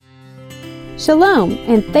Shalom,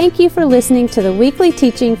 and thank you for listening to the weekly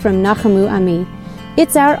teaching from Nachamu Ami.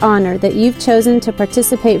 It's our honor that you've chosen to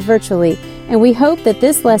participate virtually, and we hope that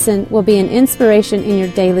this lesson will be an inspiration in your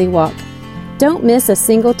daily walk. Don't miss a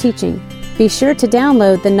single teaching. Be sure to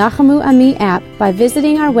download the Nachamu Ami app by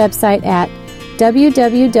visiting our website at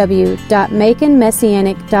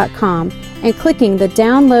www.maconmessianic.com and clicking the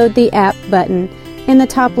Download the App button in the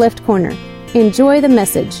top left corner. Enjoy the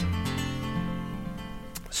message.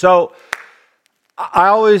 So, I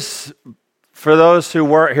always, for those who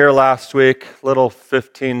weren't here last week, little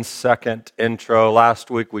 15-second intro.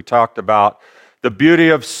 Last week we talked about the beauty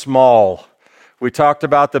of small. We talked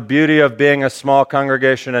about the beauty of being a small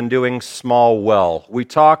congregation and doing small well.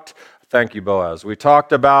 Thank you, Boaz. We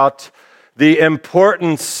talked about the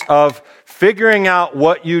importance of figuring out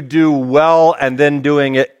what you do well and then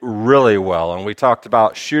doing it really well. And we talked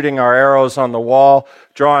about shooting our arrows on the wall,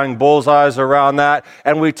 drawing bullseyes around that.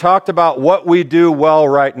 And we talked about what we do well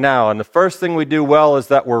right now. And the first thing we do well is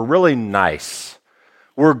that we're really nice.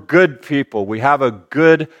 We're good people. We have a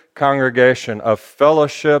good congregation of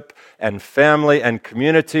fellowship and family and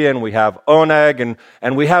community, and we have oneg,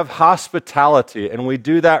 and we have hospitality, and we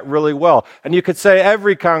do that really well. And you could say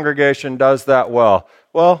every congregation does that well.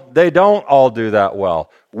 Well, they don't all do that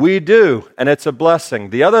well. We do, and it's a blessing.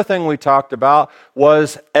 The other thing we talked about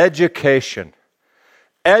was education.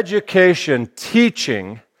 Education,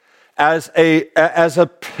 teaching as a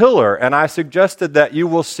pillar, and I suggested that you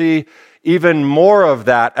will see even more of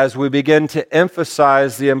that as we begin to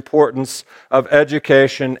emphasize the importance of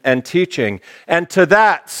education and teaching. And to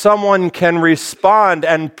that, someone can respond,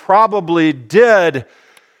 and probably did,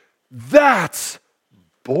 "That's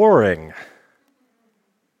boring."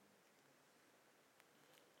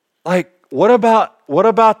 Like, what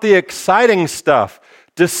about the exciting stuff?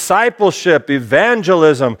 Discipleship,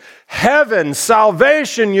 evangelism, heaven,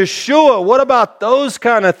 salvation, Yeshua. What about those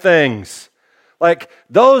kind of things? Like,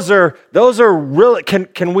 those are really,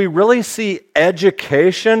 can we really see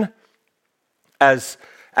education as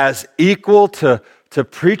equal to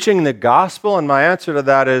preaching the gospel? And my answer to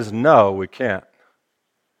that is no, we can't.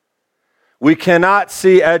 We cannot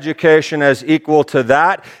see education as equal to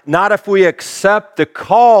that, not if we accept the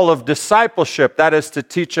call of discipleship, that is to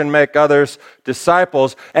teach and make others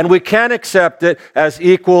disciples, and we can't accept it as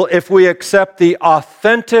equal if we accept the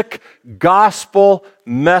authentic gospel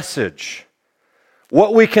message.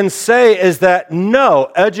 What we can say is that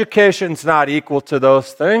no, education's not equal to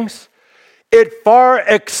those things. It far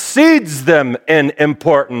exceeds them in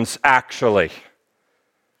importance, actually.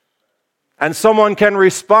 And someone can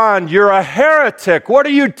respond, "You're a heretic. What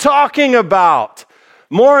are you talking about?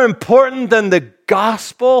 More important than the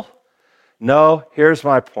gospel?" No, here's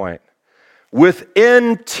my point.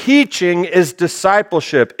 Within teaching is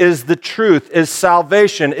discipleship, is the truth, is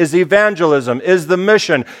salvation, is evangelism, is the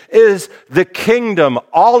mission, is the kingdom.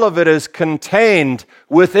 All of it is contained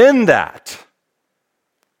within that.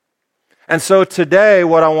 And so today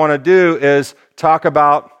what I want to do is talk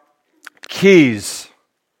about keys.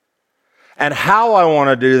 And how I want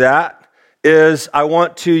to do that is I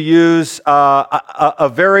want to use a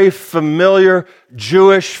very familiar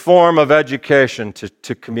Jewish form of education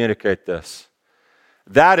to communicate this.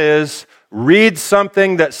 That is, read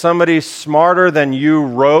something that somebody smarter than you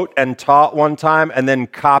wrote and taught one time, and then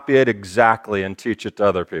copy it exactly and teach it to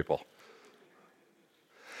other people.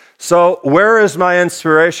 So where is my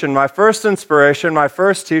inspiration? My first inspiration, my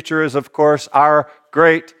first teacher is, of course, our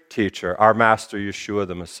great teacher, our master, Yeshua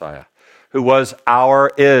the Messiah, who is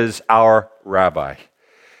our rabbi.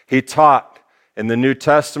 He taught in the New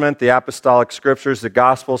Testament, the apostolic scriptures, the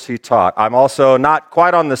gospels he taught. I'm also not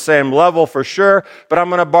quite on the same level for sure, but I'm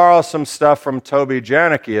going to borrow some stuff from Toby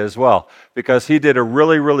Janicki as well, because he did a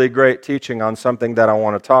really, really great teaching on something that I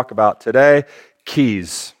want to talk about today,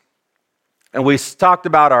 keys. And we talked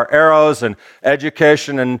about our arrows and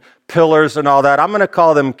education and pillars and all that. I'm going to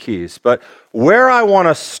call them keys. But where I want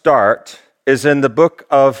to start is in the book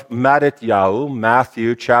of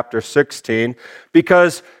Matthew chapter 16,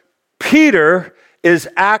 because Peter is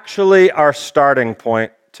actually our starting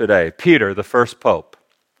point today. Peter, the first pope.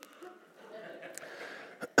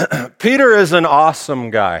 Peter is an awesome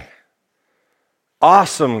guy.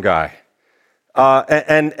 Awesome guy.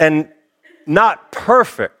 And not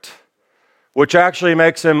perfect, which actually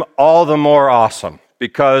makes him all the more awesome,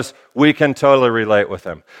 because we can totally relate with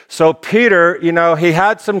him. So Peter, he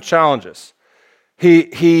had some challenges.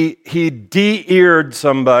 He de-eared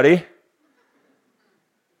somebody.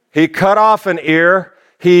 He cut off an ear.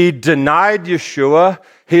 He denied Yeshua.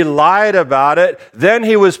 He lied about it. Then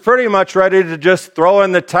he was pretty much ready to just throw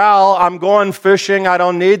in the towel. I'm going fishing. I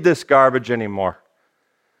don't need this garbage anymore.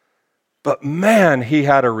 But man, he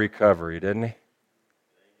had a recovery, didn't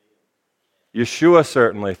he? Yeshua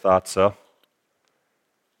certainly thought so,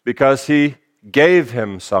 because he gave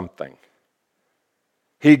him something.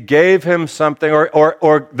 He gave him something,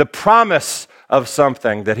 or the promise of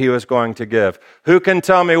something that he was going to give. Who can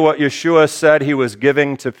tell me what Yeshua said he was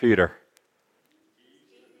giving to Peter?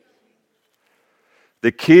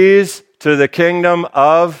 The keys to the kingdom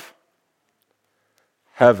of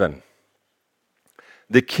heaven.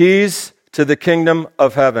 The keys to the kingdom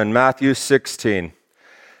of heaven, Matthew 16.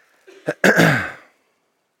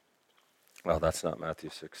 Well, that's not Matthew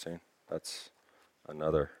 16. That's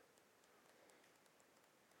another.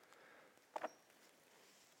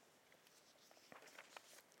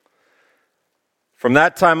 From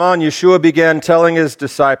that time on, Yeshua began telling his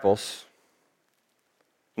disciples.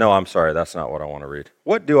 No, I'm sorry, that's not what I want to read.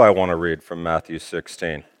 What do I want to read from Matthew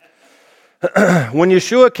 16? When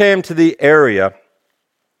Yeshua came to the area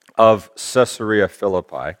of Caesarea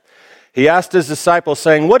Philippi, he asked his disciples,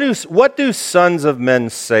 saying, What do sons of men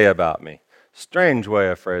say about me? Strange way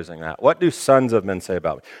of phrasing that. What do sons of men say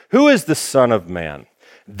about me? Who is the Son of Man?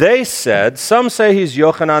 They said, some say he's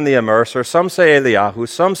Yochanan the Immerser, some say Eliyahu,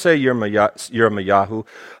 some say Yirmiyahu,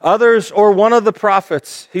 others, or one of the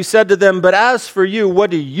prophets. He said to them, But as for you,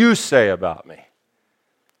 what do you say about me?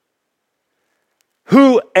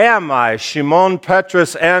 Who am I? Shimon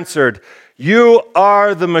Petrus answered, You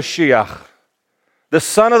are the Mashiach, the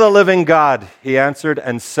Son of the living God. He answered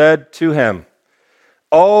and said to him,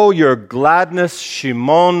 Oh, your gladness,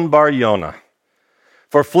 Shimon Bar Yonah.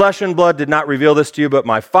 For flesh and blood did not reveal this to you, but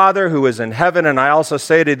my Father who is in heaven. And I also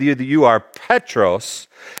say to you that you are Petros,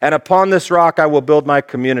 and upon this rock I will build my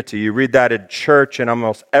community. You read that in church in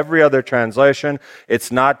almost every other translation.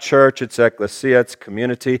 It's not church, it's ecclesia, it's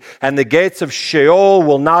community. And the gates of Sheol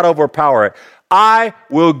will not overpower it. I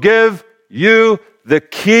will give you the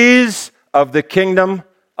keys of the kingdom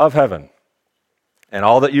of heaven. And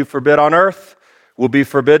all that you forbid on earth will be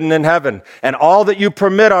forbidden in heaven. And all that you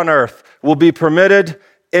permit on earth will be permitted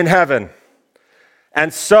in heaven.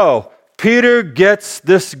 And so, Peter gets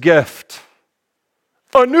this gift.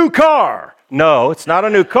 A new car. No, it's not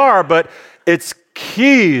a new car, but it's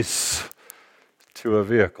keys to a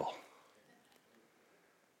vehicle.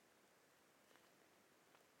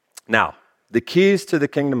 Now, the keys to the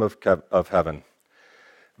kingdom of heaven.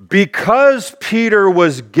 Because Peter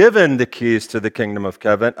was given the keys to the kingdom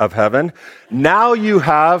of heaven, now you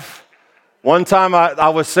have. One time I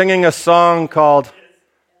was singing a song called,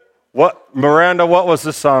 Miranda, what was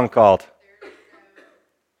the song called?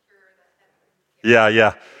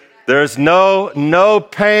 Yeah. There's no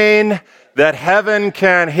pain that heaven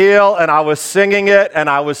can heal, and I was singing it, and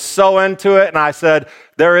I was so into it, and I said,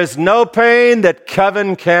 there is no pain that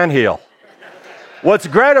Kevin can heal. What's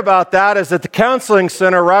great about that is that the counseling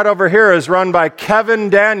center right over here is run by Kevin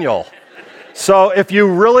Daniel. So if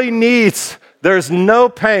you really need... There's no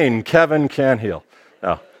pain Kevin can heal.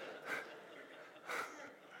 No.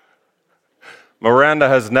 Miranda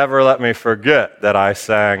has never let me forget that I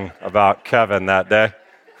sang about Kevin that day.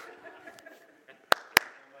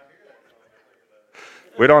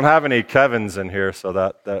 We don't have any Kevins in here, so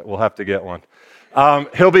that we'll have to get one.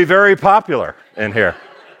 He'll be very popular in here.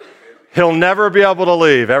 He'll never be able to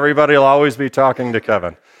leave. Everybody will always be talking to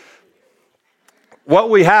Kevin.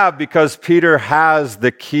 What we have, because Peter has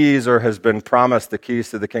the keys or has been promised the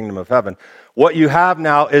keys to the kingdom of heaven, what you have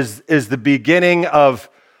now is the beginning of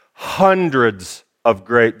hundreds of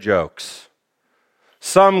great jokes.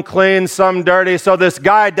 Some clean, some dirty. So this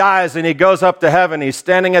guy dies and he goes up to heaven. He's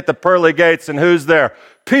standing at the pearly gates, and who's there?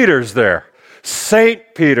 Peter's there.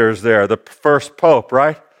 Saint Peter's there, the first pope,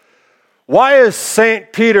 right? Why is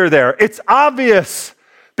Saint Peter there? It's obvious.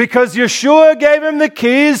 Because Yeshua gave him the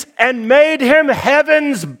keys and made him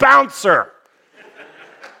heaven's bouncer.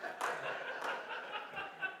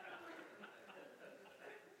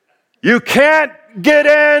 You can't get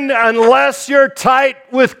in unless you're tight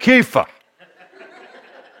with Kepha.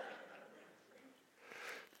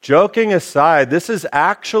 Joking aside, this is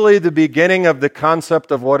actually the beginning of the concept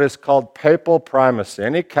of what is called papal primacy.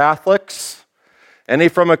 Any Catholics? Any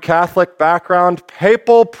from a Catholic background?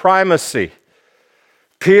 Papal primacy.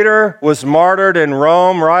 Peter was martyred in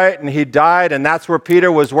Rome, right? And he died, and that's where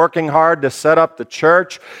Peter was working hard to set up the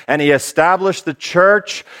church, and he established the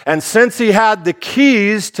church. And since he had the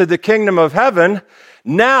keys to the kingdom of heaven,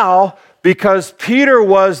 now, because Peter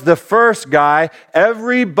was the first guy,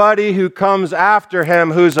 everybody who comes after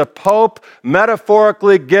him who's a pope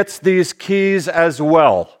metaphorically gets these keys as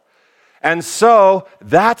well. And so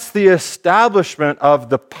that's the establishment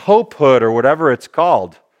of the popehood, or whatever it's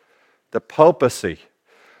called, the papacy.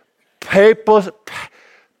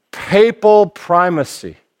 papal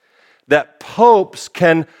primacy, that popes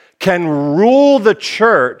can rule the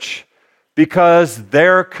church because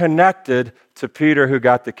they're connected to Peter, who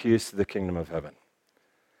got the keys to the kingdom of heaven.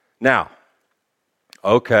 Now,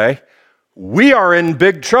 okay, we are in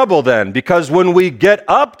big trouble then, because when we get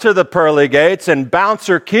up to the pearly gates and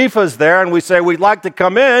Bouncer Keefa's there and we say we'd like to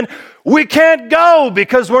come in, we can't go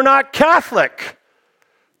because we're not Catholic.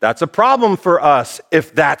 That's a problem for us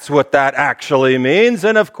if that's what that actually means,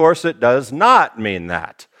 and of course it does not mean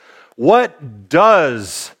that. What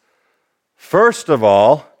does, first of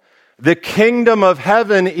all, the kingdom of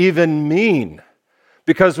heaven even mean?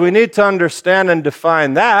 Because we need to understand and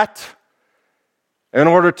define that in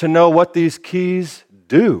order to know what these keys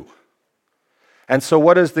do. And so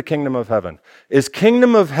what is the kingdom of heaven? Is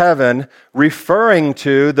kingdom of heaven referring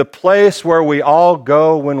to the place where we all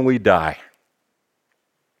go when we die?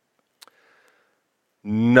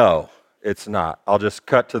 No, it's not. I'll just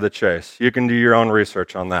cut to the chase. You can do your own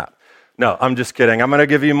research on that. No, I'm just kidding. I'm going to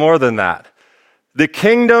give you more than that. The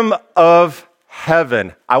kingdom of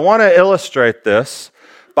heaven. I want to illustrate this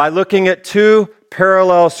by looking at two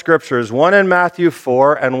parallel scriptures, one in Matthew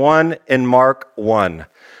 4 and one in Mark 1.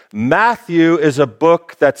 Matthew is a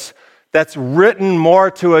book that's written more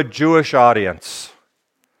to a Jewish audience.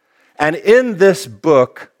 And in this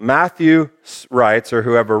book, Matthew writes, or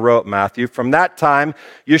whoever wrote Matthew, from that time,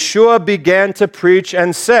 Yeshua began to preach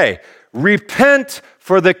and say, "Repent,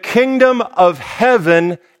 for the kingdom of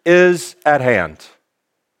heaven is at hand."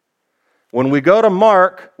 When we go to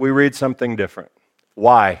Mark, we read something different.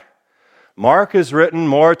 Why? Mark is written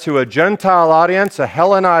more to a Gentile audience, a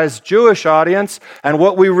Hellenized Jewish audience, and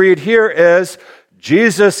what we read here is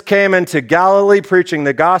Jesus came into Galilee preaching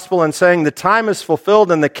the gospel and saying the time is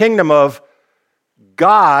fulfilled and the kingdom of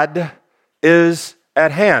God is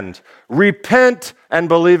at hand. Repent and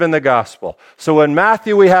believe in the gospel. So in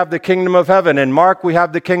Matthew we have the kingdom of heaven, in Mark we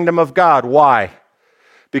have the kingdom of God. Why?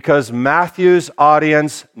 Because Matthew's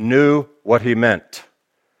audience knew what he meant.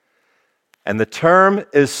 And the term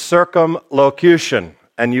is circumlocution,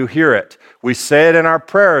 and you hear it. We say it in our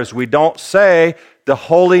prayers. We don't say the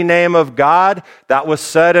holy name of God. That was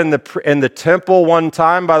said in the temple one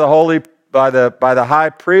time by the high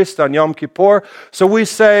priest on Yom Kippur. So we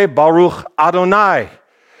say Baruch Adonai.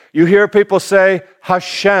 You hear people say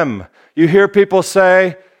Hashem. You hear people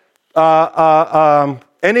say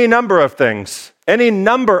any number of things, any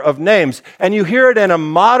number of names. And you hear it in a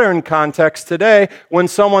modern context today when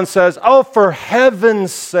someone says, "Oh, for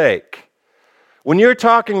heaven's sake." When you're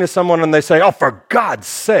talking to someone and they say, "Oh, for God's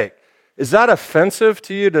sake," is that offensive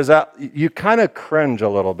to you? You kind of cringe a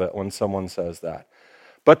little bit when someone says that.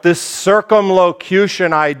 But this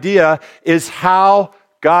circumlocution idea is how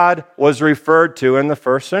God was referred to in the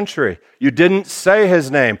first century. You didn't say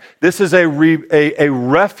his name. This is a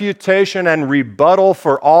refutation and rebuttal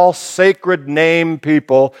for all sacred name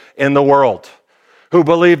people in the world who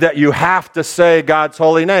believe that you have to say God's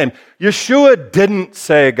holy name. Yeshua didn't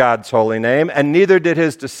say God's holy name, and neither did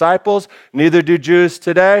his disciples, neither do Jews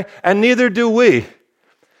today, and neither do we,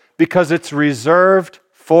 because it's reserved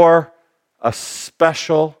for a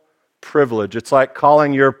special privilege. It's like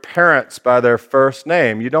calling your parents by their first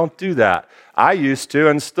name. You don't do that. I used to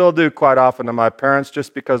and still do quite often to my parents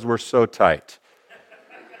just because we're so tight.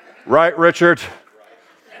 Right, Richard?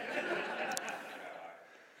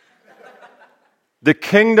 The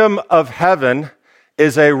kingdom of heaven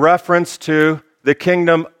is a reference to the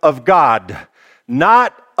kingdom of God,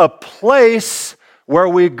 not a place where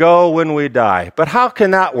we go when we die. But how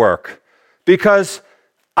can that work? Because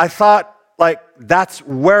I thought, that's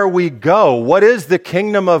where we go. What is the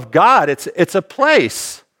kingdom of God? It's a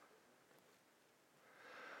place.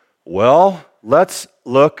 Well, let's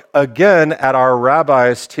look again at our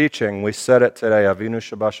rabbi's teaching. We said it today. Avinu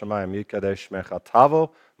Shabashamayim Yikadesh Shmecha Tavo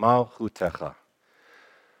Malchutecha.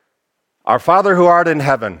 Our Father who art in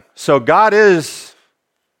heaven. So God is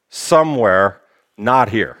somewhere, not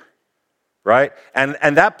here, right?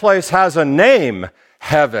 And that place has a name.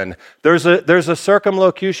 Heaven. There's a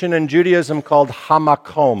circumlocution in Judaism called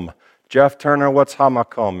hamakom. Jeff Turner, what's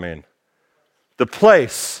hamakom mean? The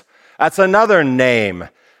place. That's another name.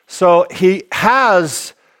 So he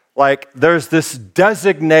has, there's this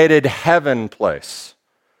designated heaven place.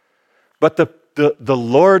 But the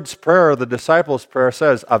Lord's Prayer, the disciples' prayer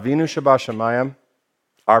says, Avinu Shabashamayim,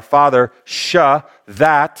 our Father, Sha,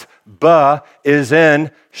 that, Ba, is in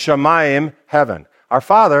Shamayim, heaven. Our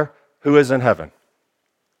Father who is in heaven.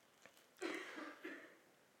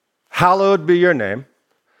 Hallowed be your name.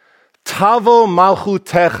 Tavo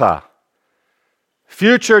malchutecha.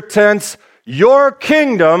 Future tense, your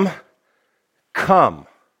kingdom come.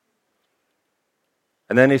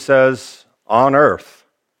 And then he says, on earth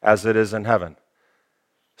as it is in heaven.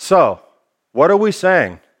 So, what are we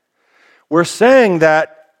saying? We're saying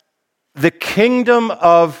that the kingdom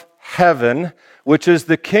of heaven, which is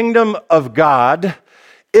the kingdom of God,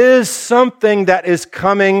 is something that is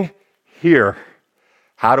coming here.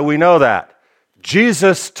 How do we know that?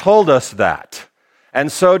 Jesus told us that.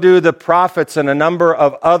 And so do the prophets and a number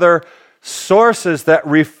of other sources that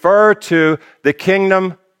refer to the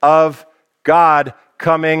kingdom of God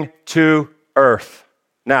coming to earth.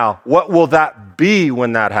 Now, what will that be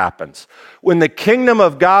when that happens? When the kingdom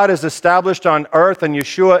of God is established on earth and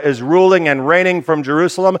Yeshua is ruling and reigning from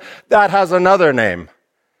Jerusalem, that has another name.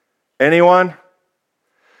 Anyone?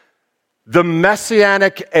 The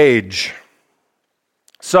Messianic age.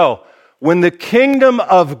 So, when the kingdom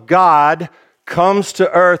of God comes to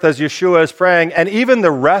earth as Yeshua is praying, and even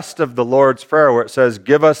the rest of the Lord's Prayer where it says,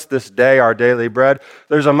 give us this day our daily bread,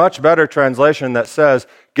 there's a much better translation that says,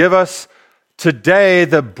 give us today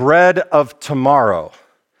the bread of tomorrow,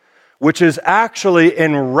 which is actually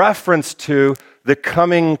in reference to the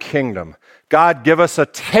coming kingdom. God, give us a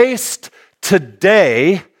taste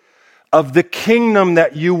today of the kingdom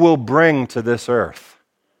that you will bring to this earth.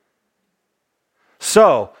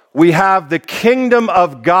 So, we have the kingdom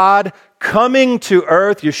of God coming to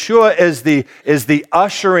earth. Yeshua is the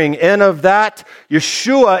ushering in of that.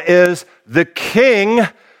 Yeshua is the king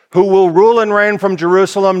who will rule and reign from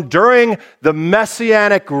Jerusalem during the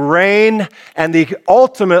Messianic reign and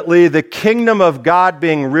ultimately the kingdom of God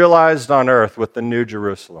being realized on earth with the New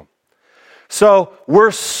Jerusalem. So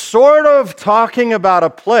we're sort of talking about a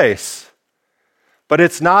place, but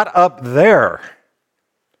it's not up there.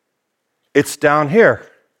 It's down here.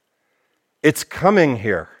 It's coming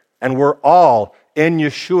here. And we're all in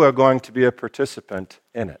Yeshua going to be a participant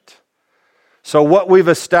in it. So what we've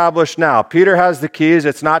established now, Peter has the keys.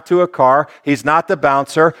 It's not to a car. He's not the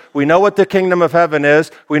bouncer. We know what the kingdom of heaven is.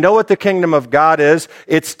 We know what the kingdom of God is.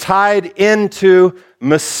 It's tied into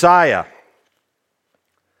Messiah.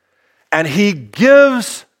 And he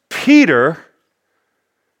gives Peter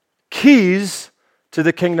keys to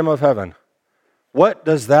the kingdom of heaven. What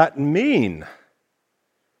does that mean?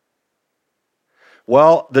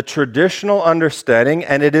 Well, the traditional understanding,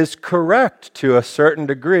 and it is correct to a certain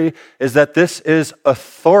degree, is that this is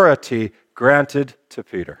authority granted to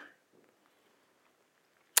Peter.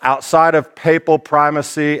 Outside of papal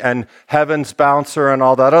primacy and heaven's bouncer and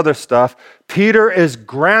all that other stuff, Peter is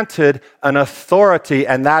granted an authority,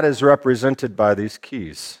 and that is represented by these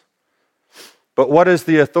keys. But what is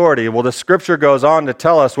the authority? Well, the scripture goes on to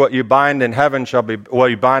tell us what you bind in heaven shall be,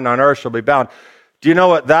 what you bind on earth shall be bound. Do you know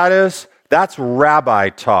what that is? That's rabbi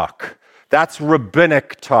talk. That's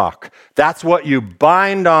rabbinic talk. That's what you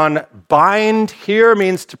bind on. Bind here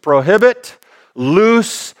means to prohibit.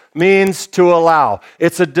 Loose means to allow.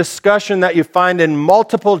 It's a discussion that you find in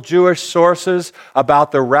multiple Jewish sources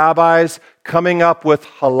about the rabbis coming up with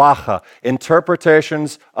halacha,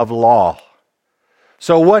 interpretations of law.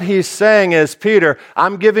 So what he's saying is, Peter,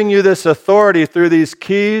 I'm giving you this authority through these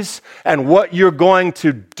keys, and what you're going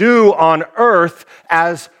to do on earth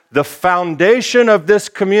as the foundation of this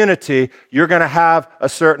community, you're going to have a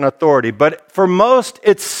certain authority. But for most,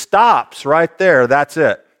 it stops right there. That's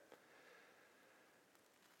it.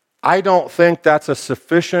 I don't think that's a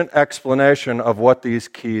sufficient explanation of what these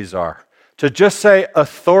keys are. To just say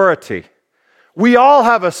authority. We all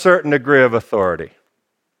have a certain degree of authority.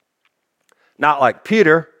 Not like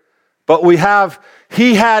Peter, but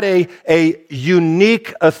he had a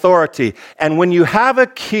unique authority. And when you have a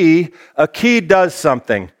key does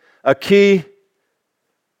something. A key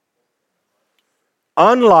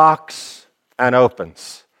unlocks and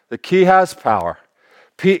opens. The key has power.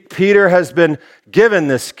 Peter has been given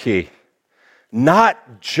this key.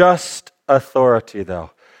 Not just authority,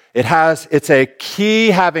 though. It's a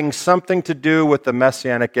key having something to do with the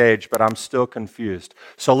Messianic age, but I'm still confused.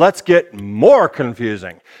 So let's get more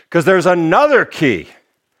confusing, because there's another key.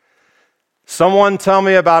 Someone tell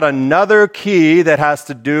me about another key that has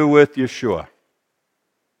to do with Yeshua.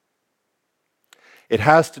 It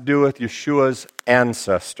has to do with Yeshua's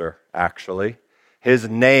ancestor, actually. His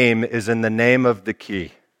name is in the name of the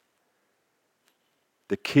key.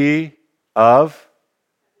 The key of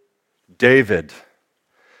David.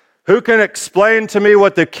 Who can explain to me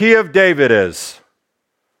what the key of David is?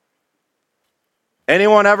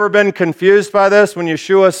 Anyone ever been confused by this when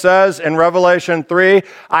Yeshua says in Revelation 3,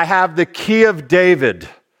 I have the key of David.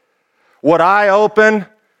 What I open,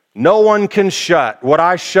 no one can shut. What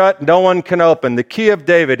I shut, no one can open. The key of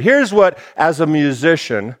David. Here's what, as a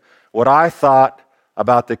musician, what I thought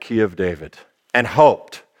about the key of David and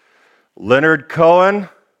hoped. Leonard Cohen,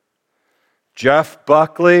 Jeff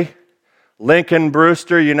Buckley, Lincoln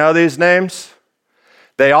Brewster, you know these names?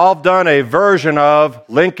 They all have done a version of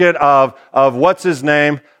what's his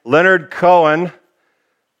name? Leonard Cohen,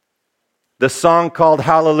 the song called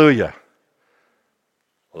Hallelujah.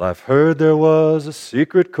 Well, I've heard there was a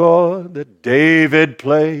secret chord that David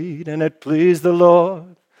played and it pleased the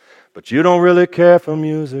Lord. But you don't really care for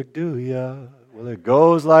music, do ya? Well, it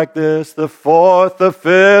goes like this: the fourth, the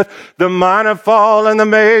fifth, the minor fall, and the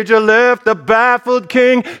major lift, the baffled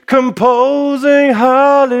king composing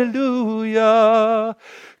hallelujah.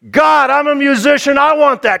 God, I'm a musician. I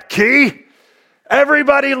want that key.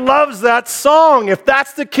 Everybody loves that song. If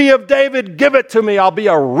that's the key of David, give it to me. I'll be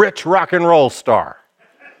a rich rock and roll star.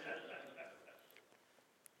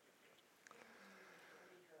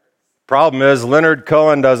 Problem is, Leonard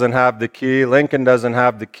Cohen doesn't have the key. Lincoln doesn't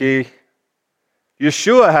have the key.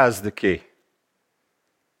 Yeshua has the key.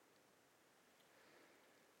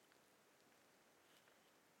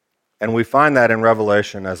 And we find that in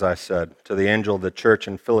Revelation, as I said, to the angel of the church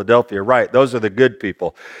in Philadelphia. Right, those are the good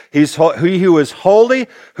people. He who is holy,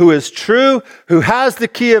 who is true, who has the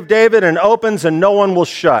key of David and opens and no one will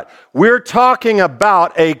shut. We're talking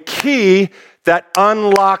about a key that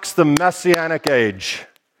unlocks the Messianic age.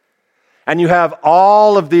 And you have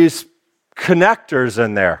all of these connectors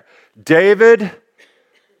in there. David,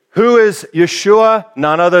 who is Yeshua?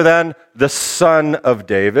 None other than the son of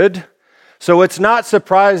David. So it's not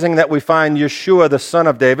surprising that we find Yeshua, the son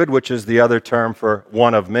of David, which is the other term for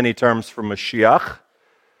one of many terms for Mashiach.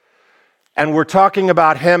 And we're talking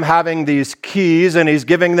about him having these keys, and he's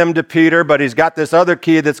giving them to Peter, but he's got this other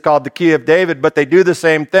key that's called the key of David, but they do the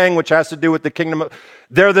same thing, which has to do with the kingdom of...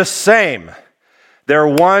 They're the same. They're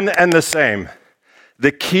one and the same.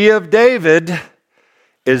 The key of David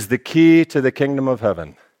is the key to the kingdom of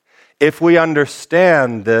heaven. If we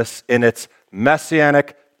understand this in its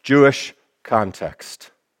Messianic Jewish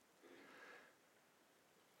context.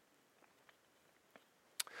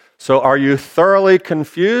 So are you thoroughly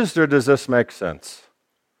confused, or does this make sense?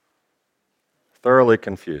 Thoroughly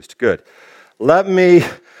confused. Good. Let me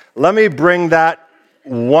bring that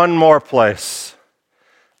one more place.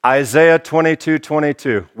 Isaiah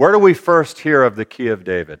 22:22. Where do we first hear of the key of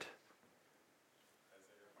David?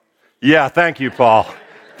 Yeah, thank you, Paul.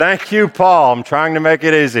 Thank you, Paul. I'm trying to make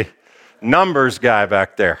it easy. Numbers guy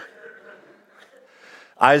back there.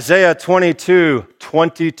 Isaiah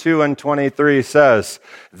 22:22 and 23 says,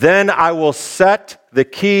 "Then I will set the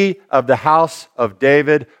key of the house of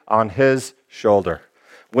David on his shoulder.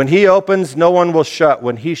 When he opens, no one will shut.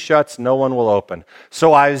 When he shuts, no one will open."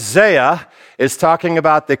 So Isaiah is talking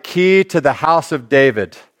about the key to the house of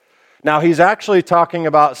David. Now, he's actually talking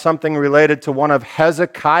about something related to one of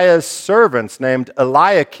Hezekiah's servants named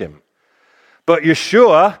Eliakim. But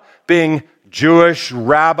Yeshua, being Jewish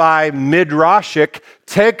rabbi midrashic,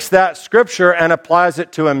 takes that scripture and applies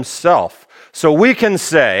it to himself. So we can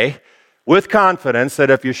say with confidence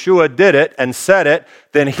that if Yeshua did it and said it,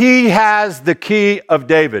 then he has the key of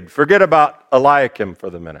David. Forget about Eliakim for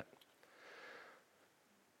the minute.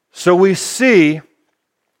 So we see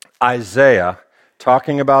Isaiah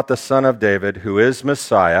talking about the son of David, who is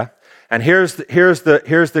Messiah. And here's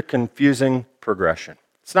the confusing progression.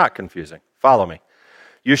 It's not confusing. Follow me.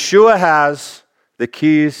 Yeshua has the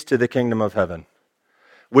keys to the kingdom of heaven,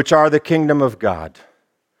 which are the kingdom of God,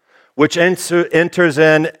 which enters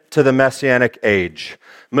into the Messianic age.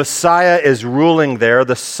 Messiah is ruling there.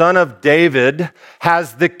 The son of David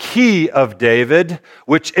has the key of David,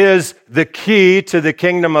 which is the key to the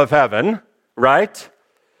kingdom of heaven, right?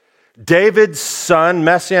 David's son,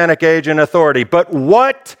 Messianic age and authority. But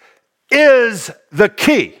what is the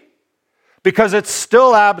key? Because it's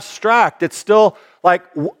still abstract. It's still like,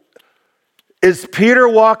 is Peter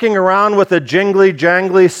walking around with a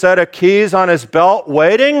jingly-jangly set of keys on his belt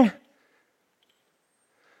waiting?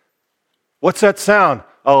 What's that sound?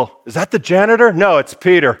 Oh, is that the janitor? No, it's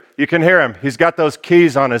Peter. You can hear him. He's got those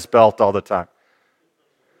keys on his belt all the time.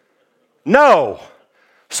 No.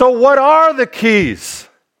 So what are the keys?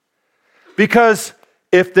 Because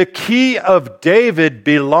if the key of David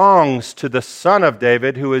belongs to the son of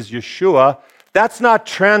David, who is Yeshua, that's not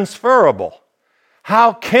transferable.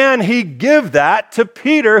 How can he give that to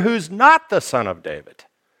Peter, who's not the son of David?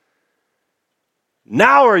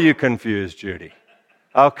 Now are you confused, Judy?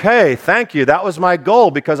 Okay, thank you. That was my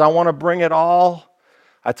goal because I want to bring it all.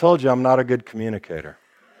 I told you I'm not a good communicator.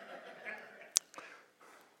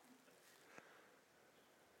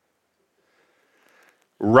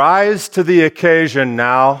 Rise to the occasion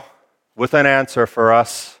now with an answer for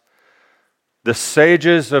us, the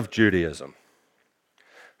sages of Judaism,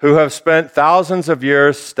 who have spent thousands of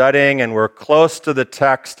years studying and were close to the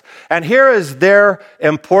text. And here is their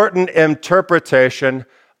important interpretation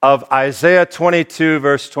of Isaiah 22,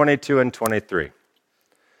 verse 22 and 23.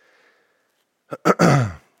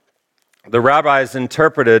 The rabbis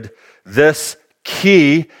interpreted this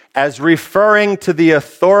key as referring to the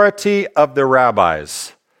authority of the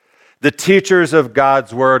rabbis, the teachers of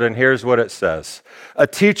God's word. And here's what it says. A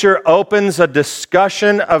teacher opens a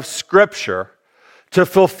discussion of Scripture to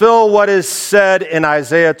fulfill what is said in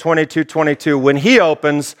Isaiah 22:22. When he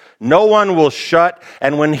opens, no one will shut,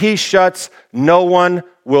 and when he shuts, no one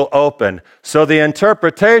will open. So the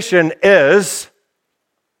interpretation is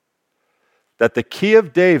that the key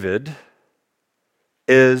of David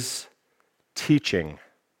is teaching.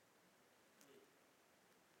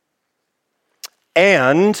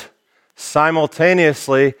 And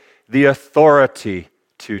simultaneously, the authority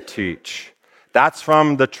to teach. That's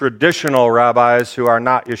from the traditional rabbis who are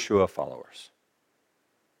not Yeshua followers.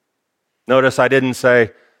 Notice I didn't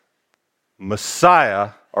say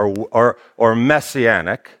Messiah or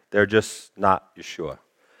Messianic. They're just not Yeshua.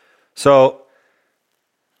 So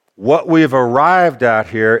what we've arrived at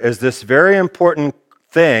here is this very important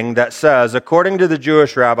thing that says, according to the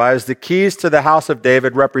Jewish rabbis, the keys to the house of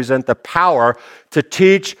David represent the power to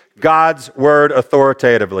teach God's word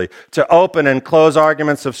authoritatively, to open and close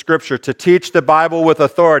arguments of Scripture, to teach the Bible with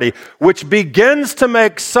authority, which begins to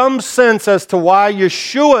make some sense as to why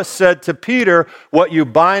Yeshua said to Peter, what you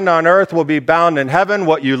bind on earth will be bound in heaven,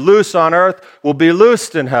 what you loose on earth will be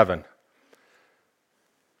loosed in heaven.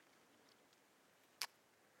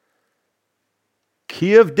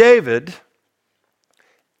 Key of David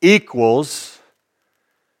equals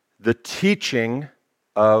the teaching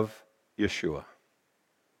of Yeshua.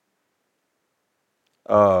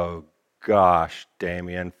 Oh, gosh,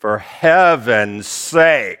 Damian, for heaven's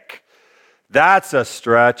sake. That's a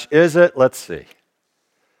stretch, is it? Let's see.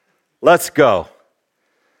 Let's go.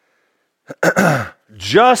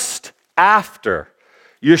 Just after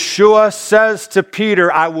Yeshua says to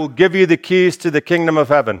Peter, I will give you the keys to the kingdom of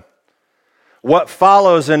heaven. What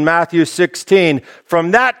follows in Matthew 16,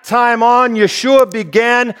 from that time on, Yeshua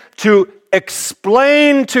began to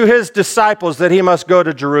explain to his disciples that he must go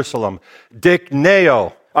to Jerusalem.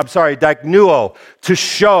 Diknuo, to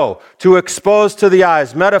show, to expose to the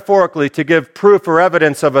eyes, metaphorically, to give proof or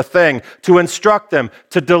evidence of a thing, to instruct them,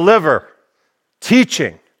 to deliver,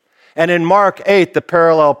 teaching. And in Mark 8, the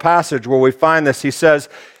parallel passage where we find this, he says,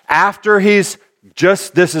 after this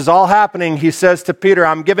is all happening, he says to Peter,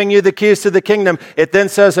 I'm giving you the keys to the kingdom. It then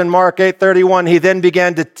says in Mark 8:31, he then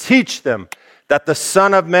began to teach them that the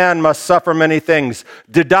Son of Man must suffer many things.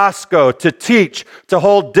 Didasko, to teach, to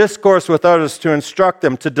hold discourse with others, to instruct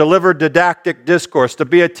them, to deliver didactic discourse, to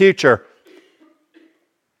be a teacher.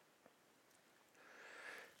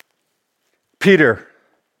 Peter,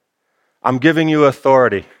 I'm giving you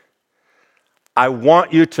authority. I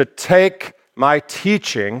want you to take my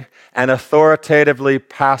teaching and authoritatively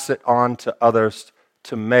pass it on to others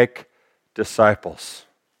to make disciples.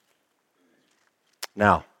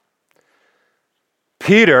 Now,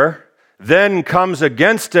 Peter then comes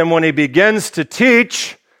against him when he begins to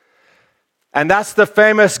teach, and that's the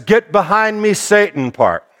famous get behind me, Satan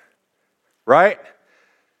part, right?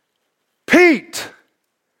 Pete,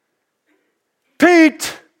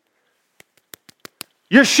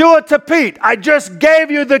 Yeshua to Pete, I just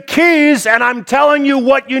gave you the keys and I'm telling you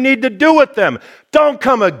what you need to do with them. Don't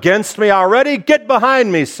come against me already. Get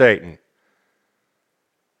behind me, Satan.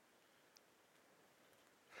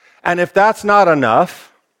 And if that's not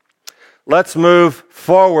enough, let's move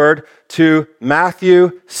forward to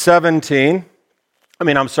Luke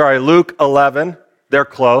 11. They're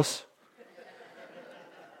close.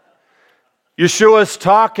 Yeshua's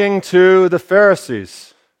talking to the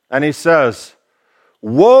Pharisees and he says,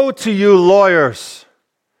 woe to you lawyers,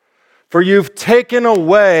 for you've taken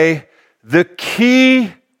away the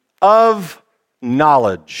key of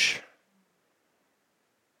knowledge.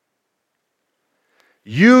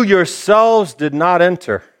 You yourselves did not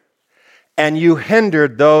enter, and you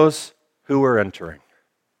hindered those who were entering.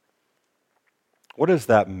 What does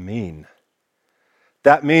that mean?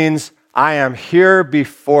 That means I am here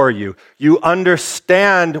before you. You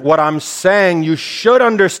understand what I'm saying. You should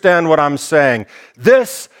understand what I'm saying.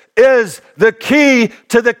 This is the key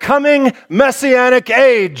to the coming Messianic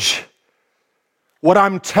age. What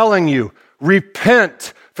I'm telling you,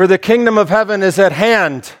 repent, for the kingdom of heaven is at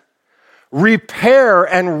hand. Repair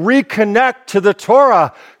and reconnect to the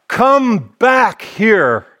Torah. Come back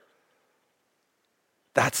here.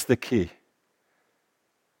 That's the key.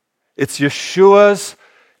 It's Yeshua's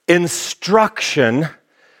instruction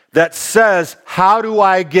that says, how do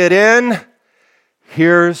I get in?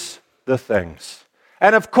 Here's the things.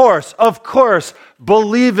 And of course,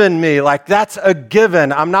 believe in me. Like, that's a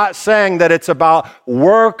given. I'm not saying that it's about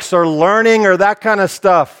works or learning or that kind of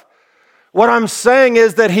stuff. What I'm saying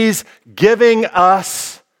is that he's giving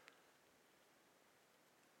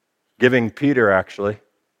Peter actually,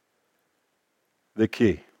 the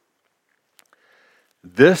key.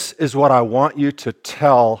 This is what I want you to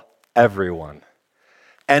tell everyone.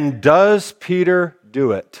 And does Peter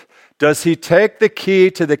do it? Does he take the key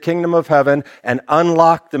to the kingdom of heaven and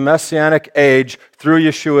unlock the Messianic age through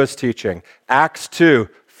Yeshua's teaching? Acts 2,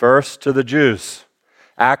 first to the Jews.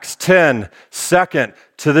 Acts 10, second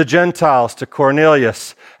to the Gentiles, to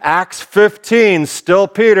Cornelius. Acts 15, still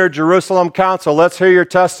Peter, Jerusalem Council. Let's hear your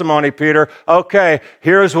testimony, Peter. Okay,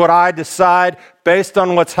 here's what I decide based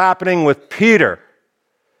on what's happening with Peter.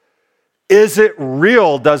 Is it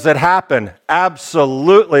real? Does it happen?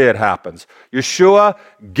 Absolutely it happens. Yeshua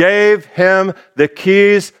gave him the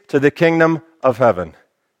keys to the kingdom of heaven.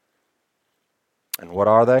 And what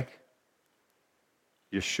are they?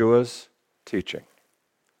 Yeshua's teaching.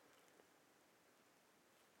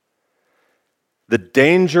 The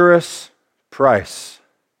dangerous price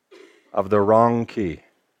of the wrong key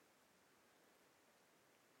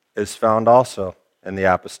is found also in the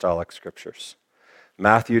apostolic scriptures.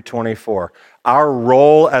 Matthew 24. Our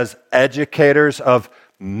role as educators of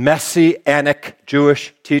Messianic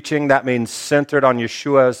Jewish teaching, that means centered on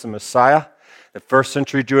Yeshua as the Messiah, the first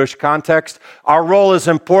century Jewish context, our role is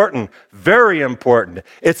important, very important.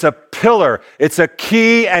 It's a pillar, it's a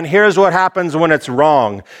key, and here's what happens when it's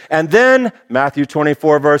wrong. And then, Matthew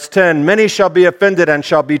 24, verse 10, many shall be offended and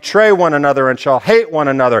shall betray one another and shall hate one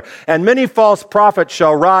another. And many false prophets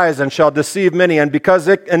shall rise and shall deceive many. And because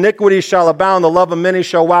iniquity shall abound, the love of many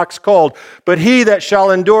shall wax cold. But he that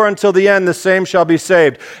shall endure until the end, the same shall be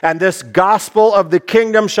saved. And this gospel of the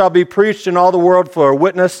kingdom shall be preached in all the world for a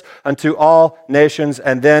witness unto all nations,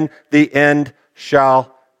 and then the end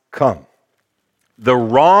shall come. The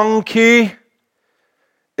wrong key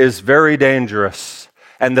is very dangerous.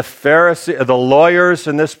 And the lawyers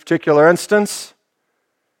in this particular instance,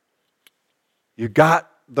 you got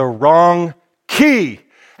the wrong key.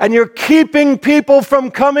 And you're keeping people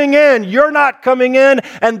from coming in. You're not coming in,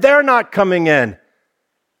 and they're not coming in.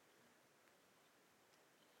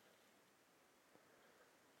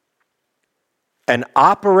 And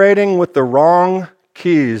operating with the wrong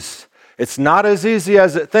keys, it's not as easy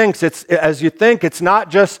as it thinks. As you think, it's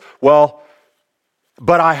not just, well,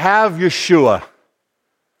 but I have Yeshua.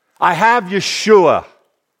 I have Yeshua.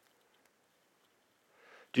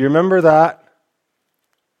 Do you remember that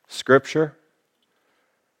scripture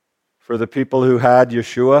for the people who had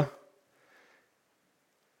Yeshua?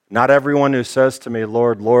 Not everyone who says to me,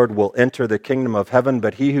 Lord, Lord, will enter the kingdom of heaven,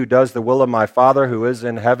 but he who does the will of my Father who is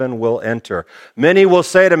in heaven will enter. Many will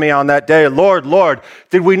say to me on that day, Lord, Lord,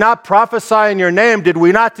 did we not prophesy in your name? Did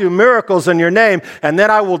we not do miracles in your name? And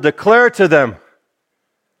then I will declare to them,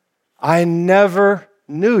 I never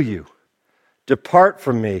knew you. Depart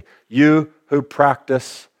from me, you who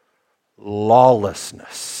practice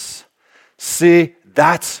lawlessness. See,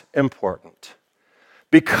 that's important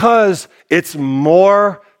because it's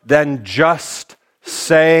more than just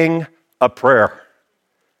saying a prayer.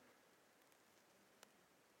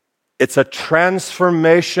 It's a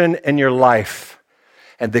transformation in your life.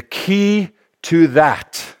 And the key to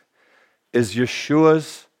that is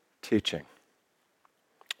Yeshua's teaching,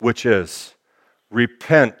 which is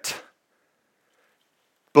repent,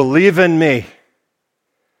 believe in me,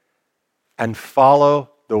 and follow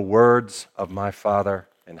the words of my Father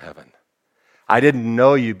in heaven. I didn't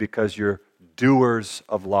know you because you're doers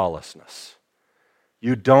of lawlessness.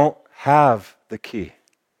 You don't have the key.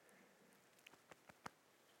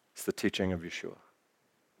 It's the teaching of Yeshua.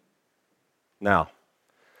 Now,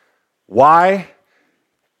 why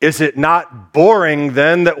is it not boring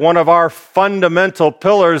then that one of our fundamental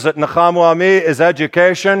pillars at Nachamu Ami is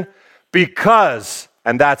education? Because,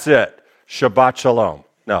 and that's it, Shabbat Shalom.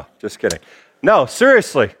 No, just kidding. No,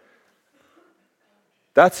 seriously.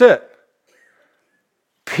 That's it.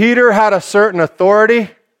 Peter had a certain authority,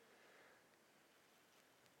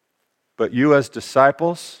 but you as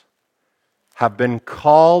disciples have been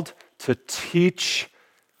called to teach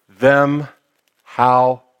them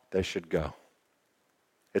how they should go.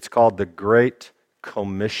 It's called the Great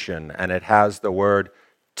Commission, and it has the word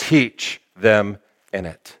teach them in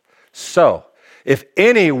it. So, if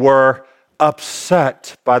any were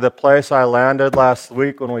upset by the place I landed last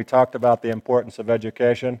week when we talked about the importance of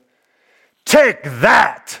education, take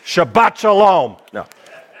that! Shabbat Shalom! No.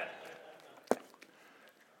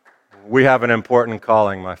 we have an important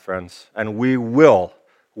calling, my friends, and we will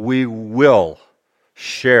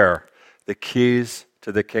share the keys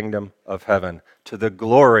to the kingdom of heaven, to the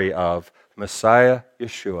glory of Messiah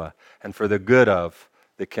Yeshua, and for the good of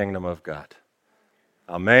the kingdom of God.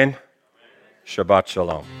 Amen. Shabbat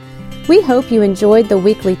Shalom. We hope you enjoyed the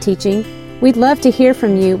weekly teaching. We'd love to hear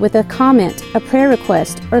from you with a comment, a prayer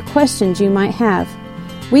request, or questions you might have.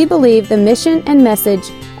 We believe the mission and message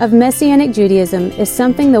of Messianic Judaism is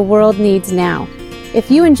something the world needs now. If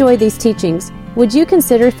you enjoy these teachings, would you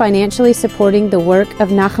consider financially supporting the work of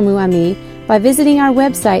Nachamu Ami by visiting our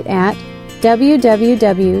website at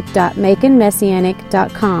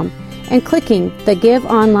www.maconmessianic.com and clicking the Give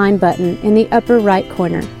Online button in the upper right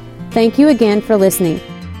corner. Thank you again for listening.